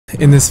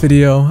In this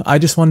video, I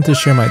just wanted to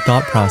share my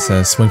thought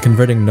process when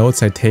converting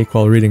notes I take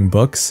while reading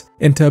books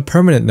into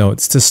permanent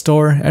notes to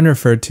store and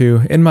refer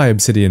to in my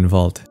Obsidian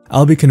vault.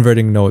 I'll be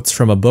converting notes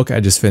from a book I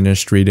just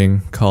finished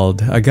reading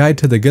called A Guide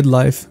to the Good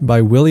Life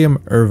by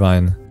William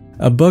Irvine,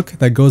 a book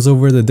that goes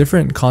over the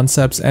different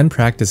concepts and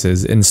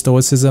practices in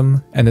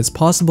Stoicism and its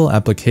possible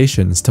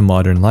applications to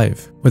modern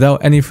life.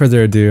 Without any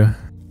further ado,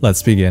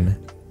 let's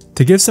begin.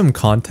 To give some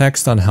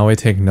context on how I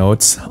take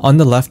notes, on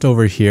the left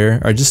over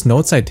here are just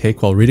notes I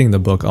take while reading the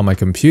book on my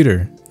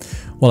computer,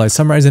 while I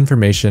summarize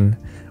information,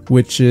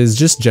 which is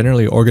just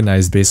generally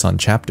organized based on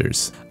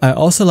chapters. I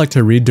also like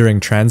to read during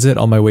transit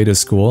on my way to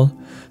school,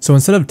 so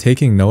instead of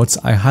taking notes,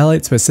 I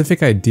highlight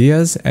specific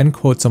ideas and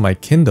quotes on my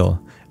Kindle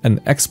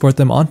and export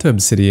them onto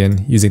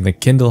Obsidian using the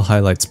Kindle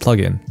Highlights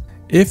plugin.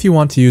 If you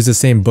want to use the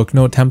same book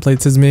note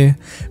templates as me,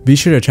 be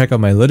sure to check out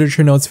my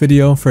literature notes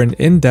video for an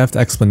in-depth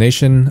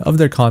explanation of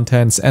their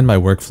contents and my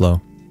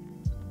workflow.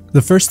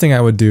 The first thing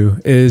I would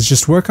do is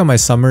just work on my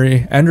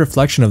summary and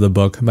reflection of the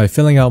book by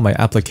filling out my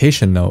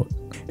application note.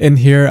 In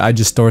here, I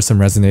just store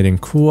some resonating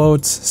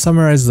quotes,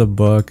 summarize the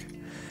book,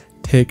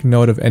 take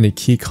note of any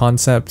key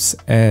concepts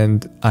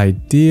and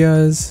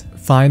ideas,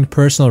 find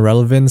personal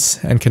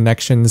relevance and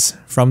connections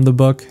from the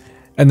book,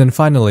 and then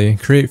finally,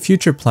 create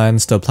future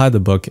plans to apply the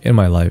book in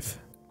my life.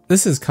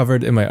 This is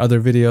covered in my other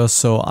video,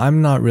 so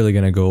I'm not really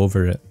going to go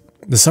over it.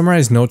 The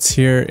summarized notes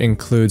here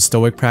include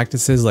Stoic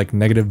practices like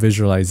negative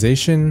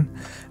visualization,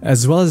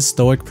 as well as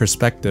Stoic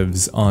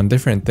perspectives on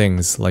different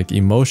things like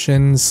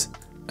emotions,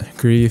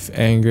 grief,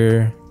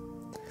 anger,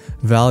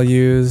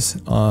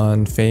 values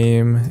on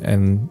fame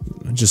and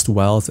just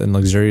wealth and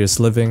luxurious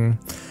living,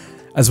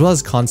 as well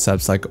as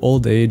concepts like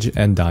old age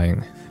and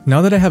dying.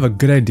 Now that I have a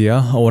good idea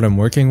on what I'm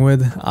working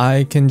with,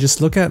 I can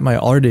just look at my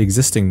already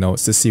existing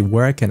notes to see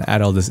where I can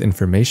add all this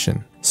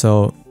information.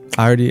 So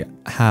I already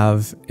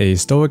have a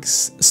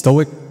Stoicism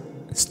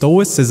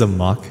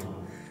mock.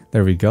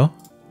 There we go.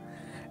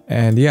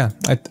 And yeah,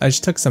 I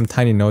just took some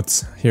tiny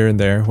notes here and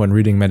there when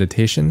reading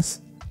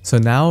meditations. So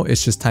now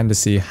it's just time to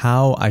see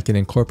how I can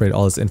incorporate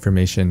all this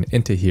information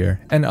into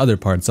here and other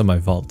parts of my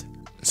vault.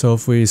 So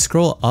if we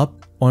scroll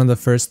up, one of the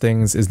first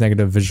things is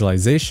negative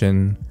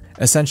visualization.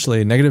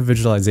 Essentially, negative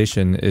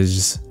visualization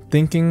is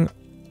thinking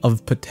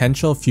of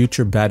potential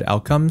future bad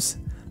outcomes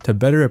to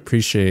better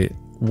appreciate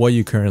what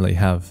you currently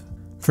have.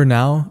 For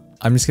now,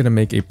 I'm just going to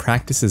make a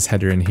practices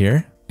header in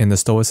here in the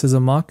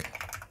Stoicism mock,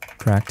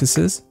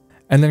 practices,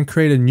 and then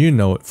create a new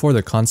note for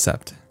the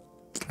concept.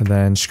 And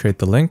then just create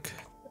the link,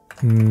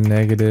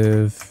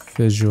 negative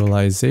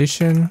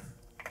visualization,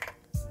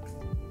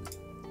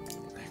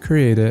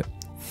 create it.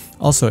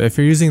 Also, if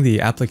you're using the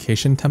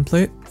application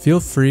template, feel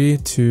free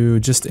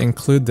to just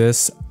include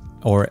this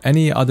or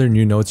any other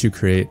new notes you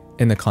create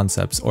in the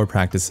concepts or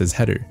practices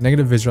header.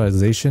 Negative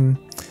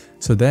visualization.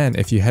 So then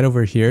if you head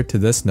over here to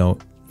this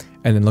note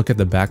and then look at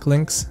the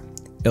backlinks,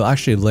 it'll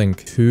actually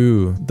link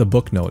to the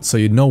book note so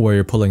you know where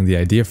you're pulling the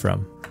idea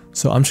from.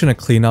 So I'm just going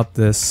to clean up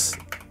this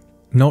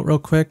note real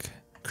quick,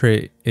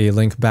 create a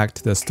link back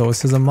to the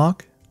Stoicism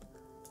mock,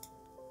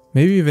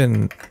 maybe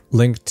even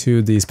link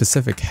to the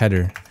specific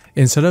header.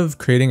 Instead of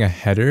creating a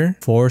header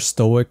for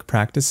Stoic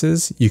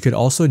practices, you could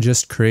also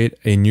just create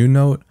a new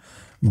note,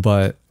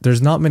 but there's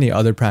not many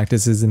other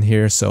practices in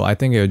here, so I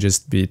think it would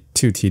just be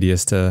too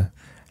tedious to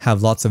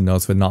have lots of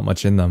notes with not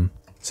much in them.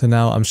 So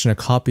now I'm just going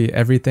to copy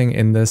everything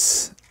in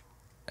this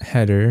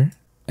header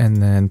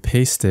and then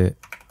paste it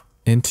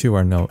into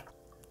our note.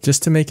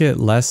 Just to make it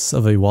less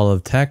of a wall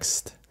of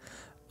text,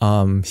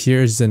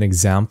 here's an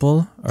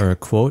example or a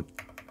quote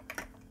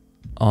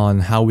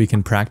on how we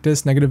can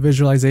practice negative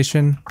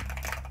visualization.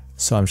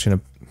 So I'm just going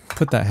to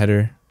put that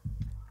header.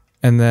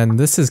 And then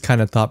this is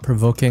kind of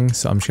thought-provoking,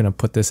 so I'm just going to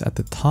put this at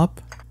the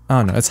top. I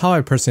don't know, it's how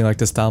I personally like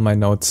to style my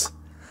notes.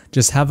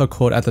 Just have a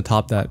quote at the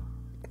top that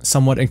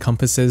somewhat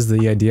encompasses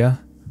the idea.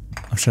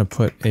 I'm just going to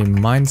put a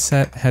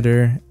mindset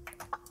header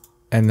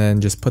and then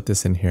just put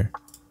this in here,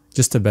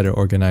 just to better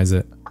organize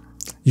it.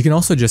 You can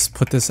also just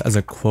put this as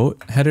a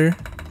quote header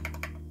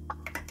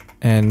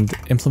and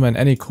implement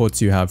any quotes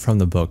you have from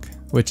the book,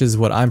 which is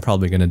what I'm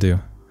probably going to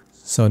do.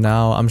 So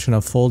now I'm just going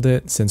to fold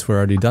it since we're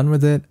already done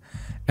with it.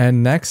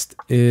 And next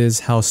is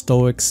how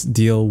Stoics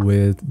deal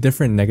with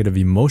different negative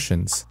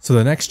emotions. So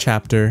the next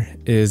chapter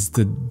is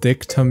the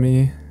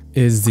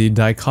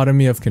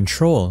Dichotomy of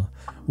Control,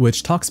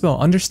 which talks about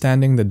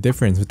understanding the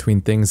difference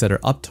between things that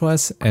are up to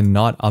us and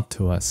not up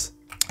to us.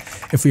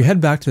 If we head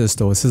back to the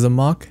Stoicism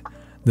mock,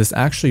 this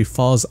actually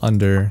falls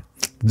under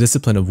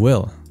discipline of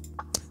will.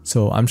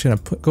 So I'm just going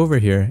to go over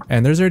here,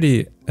 and there's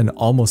already an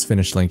almost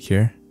finished link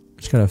here.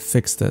 Just gotta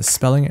fix the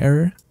spelling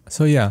error.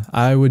 So yeah,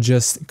 I would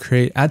just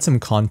add some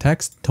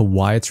context to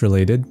why it's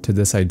related to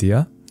this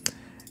idea,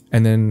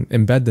 and then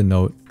embed the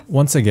note.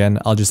 Once again,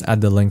 I'll just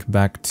add the link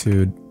back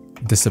to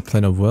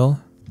discipline of will,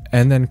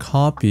 and then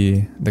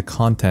copy the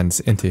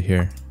contents into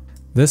here.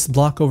 This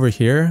block over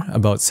here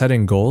about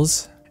setting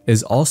goals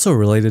is also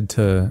related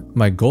to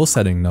my goal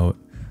setting note.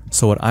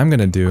 So what I'm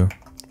gonna do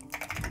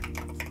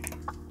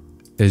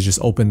is just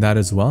open that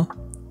as well.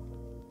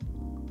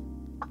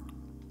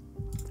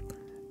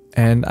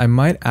 And I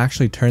might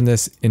actually turn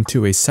this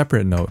into a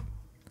separate note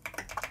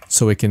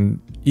so it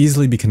can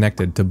easily be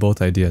connected to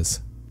both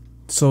ideas.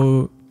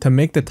 So to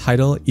make the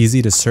title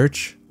easy to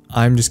search,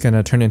 I'm just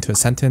gonna turn it into a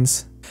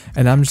sentence,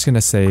 and I'm just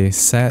gonna say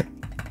set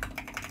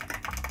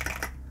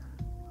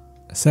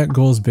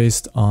goals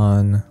based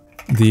on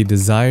the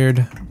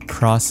desired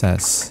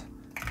process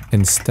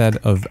instead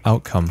of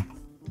outcome.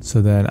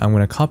 So then I'm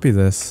gonna copy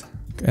this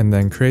and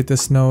then create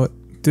this note,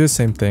 do the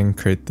same thing,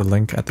 create the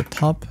link at the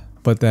top,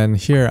 but then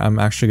here I'm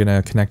actually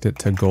gonna connect it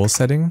to goal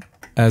setting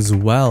as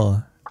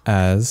well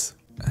as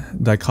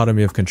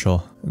Dichotomy of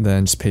Control.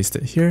 Then just paste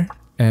it here.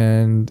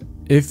 And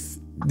if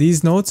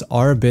these notes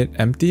are a bit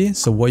empty,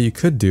 so what you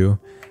could do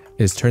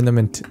is turn them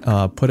into,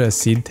 put a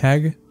seed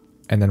tag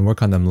and then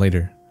work on them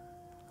later.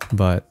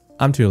 But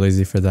I'm too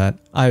lazy for that.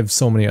 I have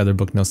so many other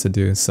book notes to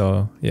do,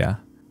 so yeah.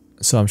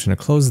 So I'm just gonna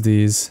close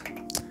these,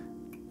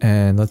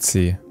 and let's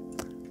see.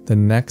 The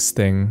next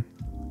thing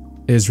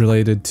is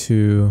related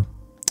to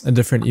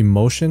different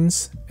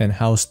emotions and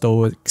how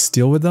Stoics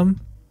deal with them,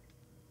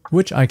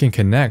 which I can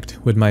connect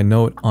with my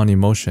note on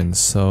emotions.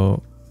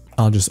 So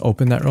I'll just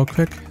open that real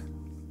quick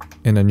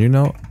in a new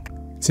note.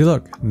 See,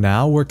 look,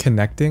 now we're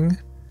connecting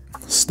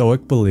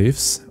Stoic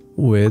beliefs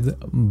with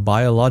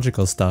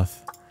biological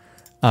stuff.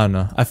 I don't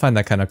know, I find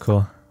that kind of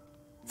cool.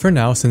 For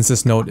now, since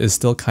this note is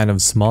still kind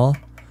of small,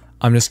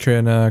 I'm just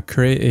gonna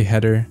create a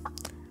header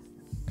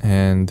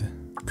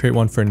and create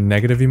one for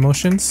negative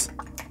emotions.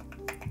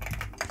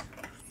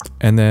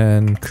 And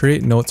then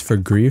create notes for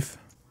grief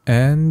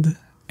and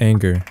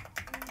anger.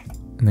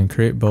 And then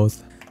create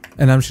both.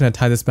 And I'm just gonna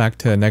tie this back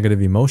to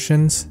negative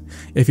emotions.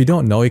 If you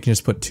don't know, you can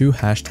just put 2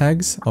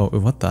 hashtags. Oh,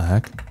 what the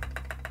heck?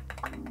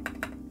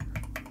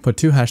 Put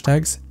 2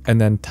 hashtags and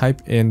then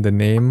type in the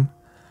name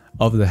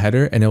of the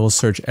header and it will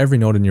search every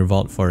note in your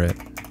vault for it.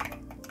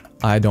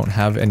 I don't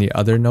have any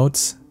other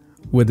notes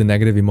with the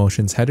negative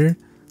emotions header,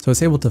 so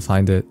it's able to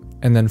find it.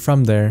 And then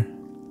from there,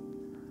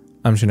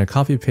 I'm just gonna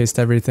copy paste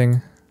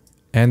everything.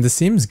 And this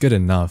seems good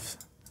enough.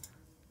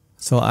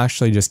 So I'll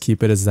actually just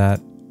keep it as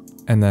that.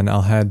 And then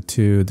I'll head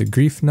to the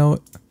grief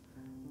note,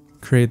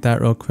 create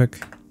that real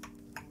quick,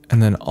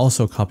 and then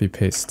also copy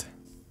paste.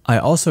 I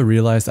also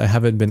realized I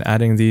haven't been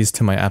adding these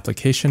to my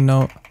application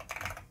note.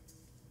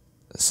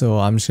 So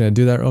I'm just gonna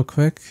do that real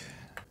quick.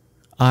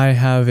 I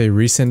have a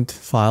recent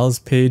files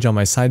page on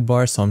my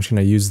sidebar, so I'm just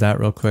gonna use that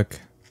real quick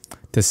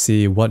to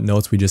see what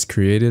notes we just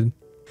created.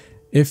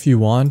 If you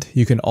want,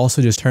 you can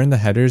also just turn the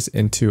headers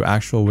into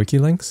actual wiki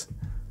links.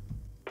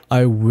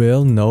 I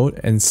will note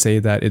and say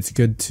that it's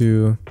good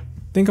to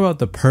think about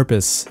the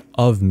purpose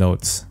of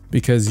notes,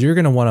 because you're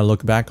going to want to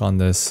look back on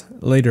this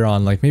later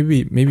on, like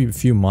maybe a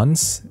few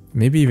months,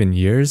 maybe even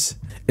years.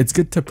 It's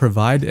good to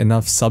provide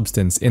enough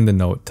substance in the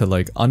note to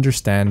like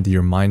understand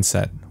your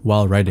mindset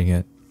while writing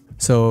it.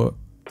 So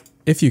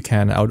if you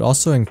can, I would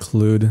also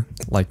include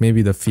like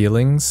maybe the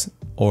feelings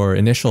or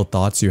initial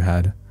thoughts you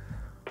had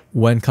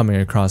when coming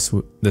across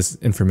this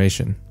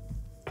information.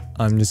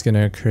 I'm just going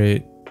to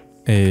create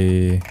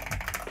a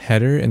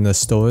header in the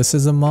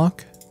Stoicism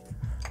mock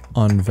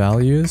on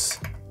values.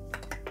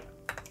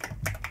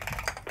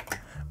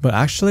 But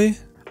actually,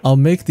 I'll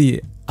make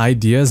the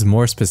ideas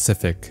more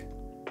specific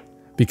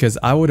because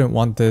I wouldn't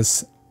want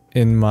this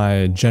in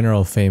my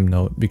general fame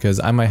note because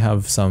I might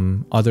have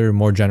some other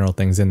more general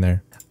things in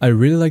there. I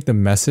really like the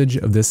message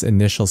of this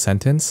initial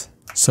sentence,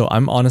 so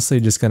I'm honestly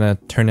just gonna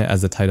turn it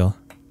as the title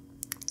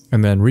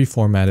and then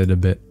reformat it a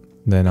bit.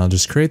 Then I'll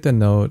just create the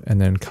note and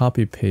then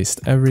copy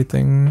paste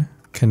everything,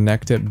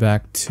 connect it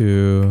back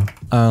to,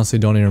 I honestly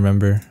don't even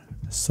remember,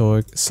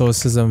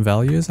 Stoicism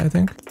values, I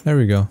think. There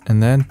we go.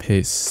 And then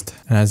paste.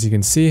 And as you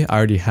can see, I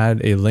already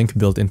had a link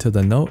built into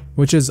the note,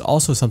 which is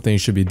also something you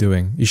should be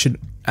doing. You should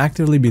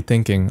actively be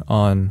thinking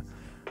on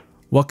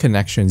what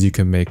connections you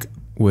can make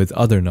with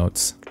other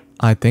notes.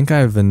 I think I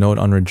have a note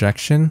on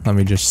rejection. Let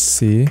me just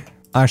see.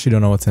 I actually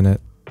don't know what's in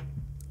it.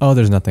 Oh,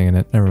 there's nothing in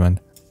it. Never mind.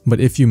 But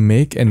if you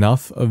make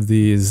enough of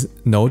these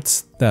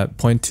notes that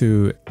point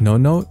to no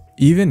note,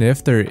 even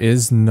if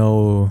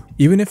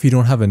you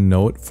don't have a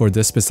note for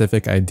this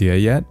specific idea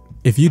yet,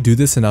 if you do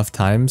this enough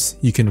times,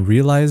 you can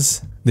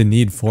realize the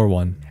need for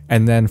one.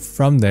 And then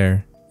from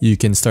there, you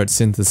can start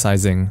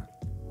synthesizing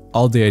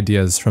all the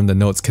ideas from the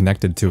notes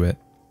connected to it.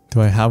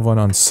 Do I have one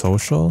on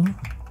social?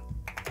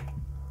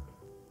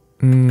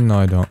 No,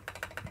 I don't.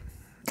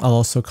 I'll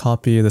also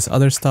copy this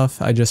other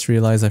stuff I just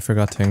realized I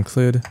forgot to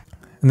include.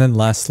 And then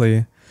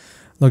lastly,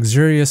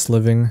 luxurious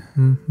living.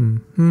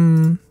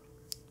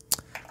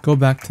 Go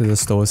back to the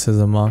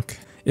Stoicism mock.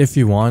 If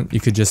you want,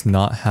 you could just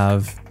not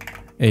have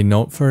a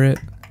note for it.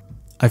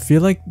 I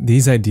feel like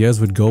these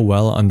ideas would go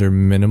well under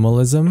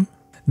minimalism.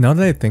 Now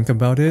that I think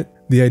about it,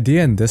 the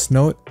idea in this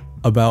note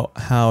about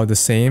how the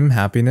same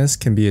happiness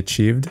can be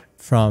achieved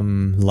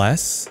from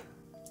less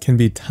can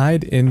be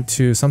tied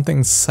into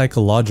something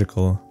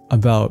psychological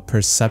about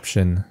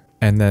perception.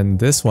 And then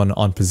this one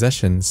on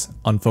possessions,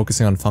 on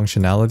focusing on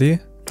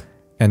functionality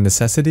and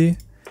necessity,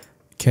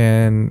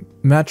 can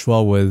match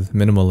well with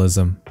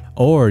minimalism.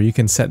 Or you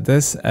can set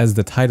this as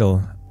the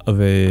title of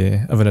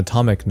an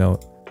atomic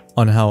note.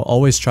 on how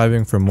always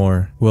striving for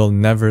more will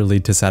never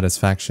lead to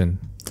satisfaction.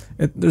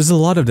 There's a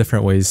lot of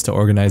different ways to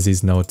organize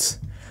these notes,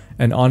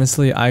 and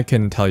honestly, I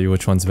can tell you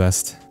which one's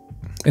best.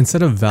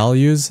 Instead of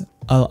values,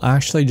 I'll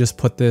actually just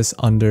put this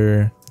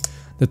under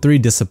the 3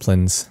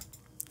 disciplines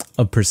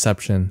of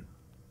perception.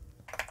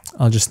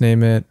 I'll just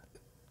name it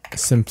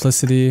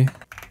Simplicity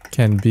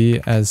Can Be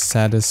As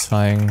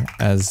Satisfying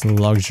as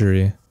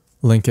Luxury.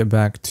 Link it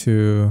back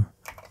to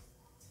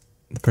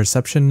the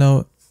perception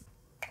note,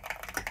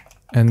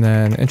 and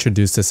then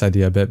introduce this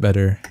idea a bit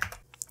better.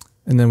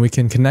 And then we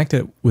can connect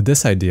it with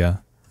this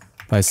idea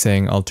by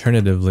saying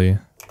alternatively,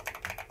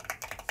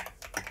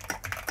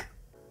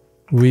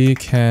 we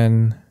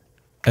can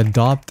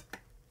adopt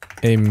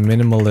a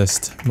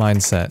minimalist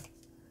mindset.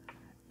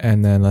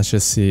 And then let's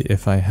just see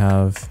if I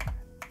have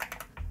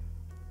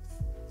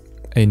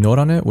a note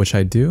on it, which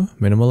I do,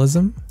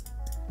 minimalism.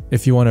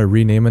 If you want to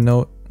rename a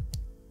note,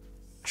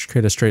 just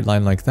create a straight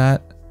line like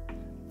that,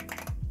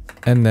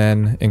 and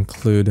then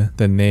include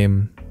the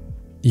name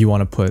you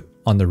want to put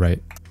on the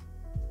right.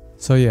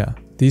 So yeah,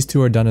 these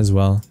 2 are done as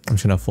well. I'm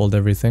just gonna fold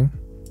everything.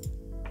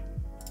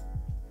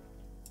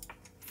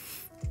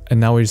 And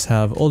now we just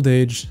have old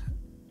age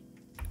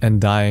and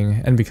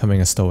dying and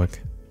becoming a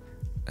stoic.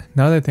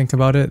 Now that I think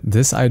about it,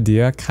 this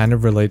idea kind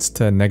of relates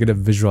to negative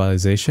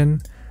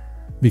visualization,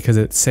 because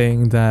it's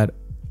saying that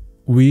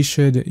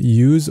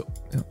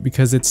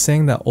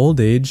old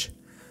age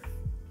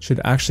should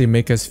actually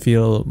make us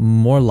feel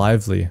more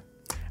lively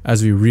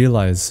as we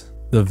realize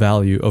the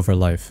value of our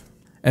life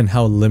and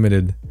how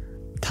limited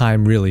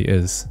time really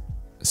is.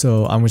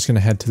 So I'm just gonna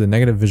head to the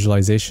negative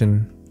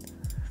visualization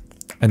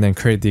and then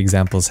create the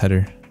examples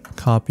header.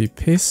 Copy,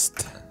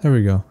 paste, there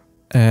we go.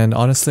 And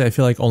honestly, I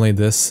feel like only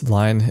this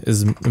line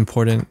is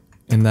important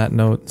in that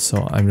note,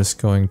 so I'm just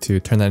going to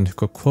turn that into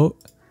a quote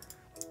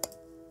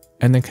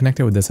and then connect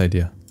it with this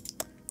idea.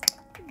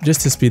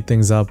 Just to speed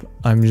things up,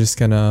 I'm just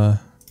gonna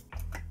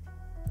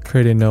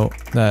create a note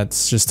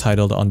that's just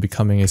titled On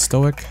Becoming a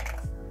Stoic.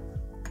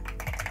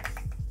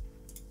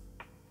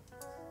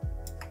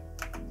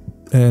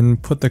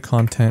 And put the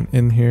content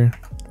in here.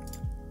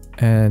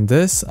 And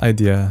this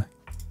idea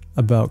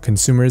about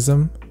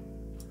consumerism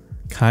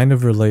kind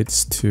of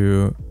relates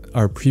to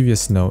our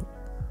previous note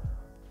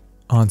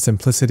on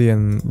simplicity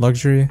and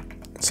luxury.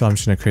 So I'm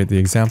just gonna create the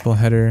example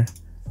header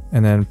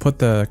and then put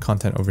the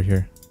content over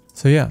here.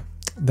 So yeah,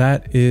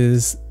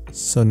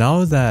 so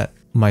now that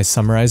my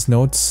summarized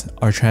notes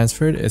are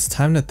transferred, it's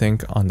time to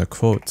think on the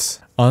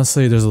quotes.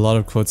 Honestly, there's a lot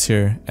of quotes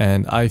here,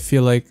 and I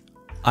feel like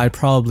I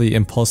probably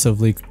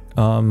impulsively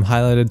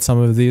highlighted some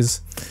of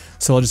these,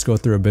 so I'll just go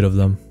through a bit of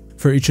them.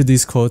 For each of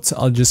these quotes,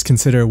 I'll just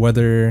consider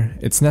whether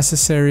it's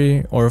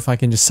necessary or if I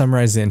can just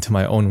summarize it into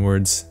my own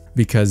words,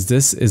 because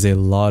this is a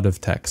lot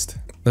of text.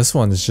 This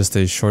one is just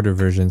a shorter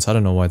version, so I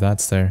don't know why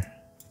that's there.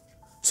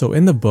 So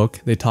in the book,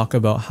 they talk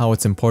about how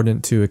it's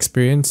important to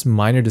experience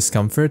minor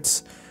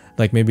discomforts,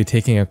 like maybe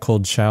taking a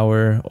cold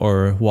shower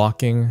or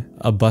walking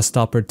a bus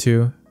stop or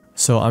 2.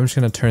 So I'm just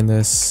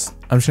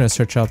gonna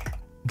search up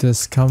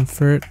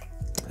discomfort.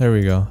 There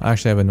we go. I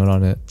actually have a note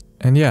on it.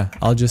 And yeah,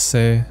 I'll just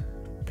say,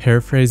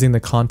 paraphrasing the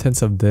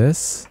contents of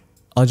this,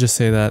 I'll just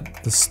say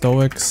that the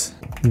Stoics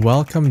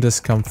welcome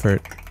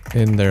discomfort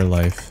in their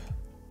life,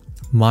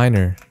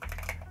 minor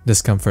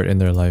discomfort in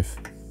their life,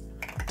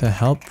 to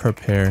help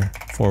prepare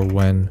for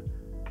when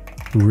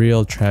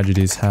real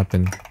tragedies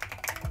happen.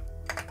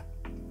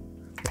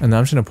 And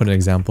I'm just gonna put an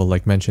example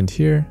like mentioned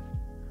here.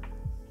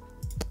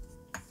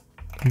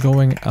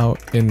 Going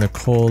out in the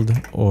cold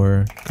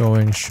or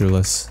going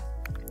shoeless.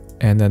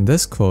 And then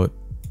this quote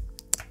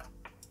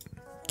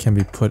can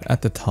be put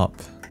at the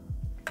top.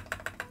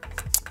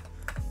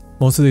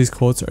 Most of these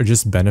quotes are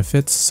just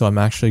benefits, so I'm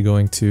actually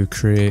going to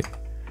create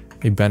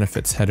a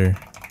benefits header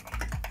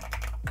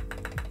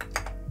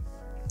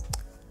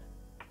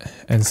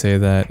and say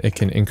that it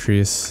can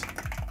increase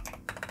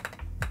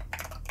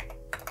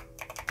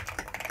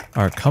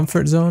our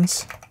comfort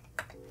zones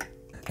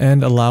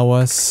and allow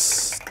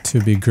us to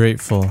be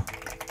grateful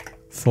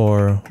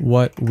for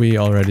what we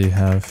already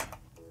have,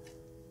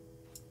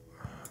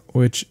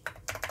 which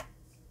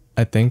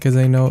I think is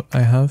a note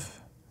I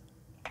have.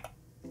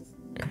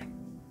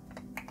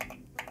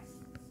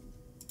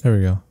 There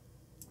we go.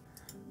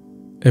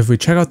 If we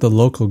check out the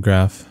local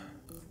graph,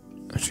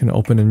 I'm just gonna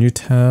open a new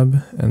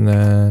tab and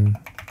then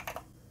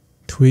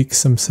tweak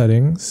some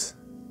settings,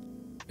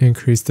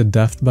 increase the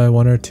depth by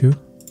 1 or 2.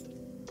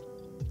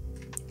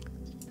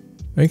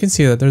 And you can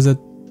see that there's a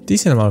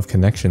decent amount of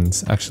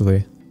connections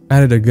actually.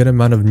 Added a good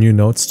amount of new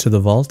notes to the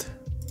vault,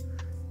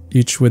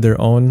 each with their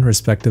own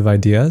respective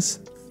ideas.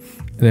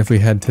 And if we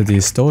head to the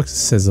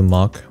Stoicism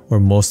mock, where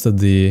most of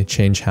the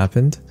change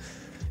happened,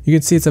 you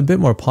can see it's a bit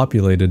more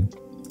populated.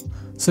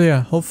 So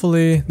yeah,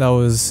 hopefully that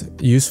was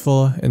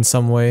useful in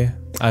some way.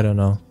 I don't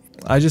know.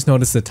 I just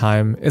noticed the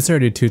time. It's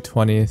already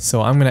 2:20,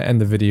 so I'm gonna end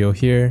the video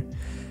here.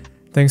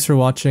 Thanks for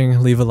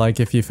watching. Leave a like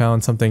if you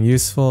found something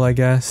useful, I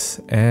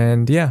guess.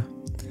 And yeah,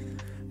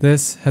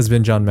 this has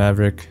been John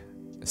Maverick.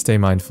 Stay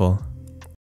mindful.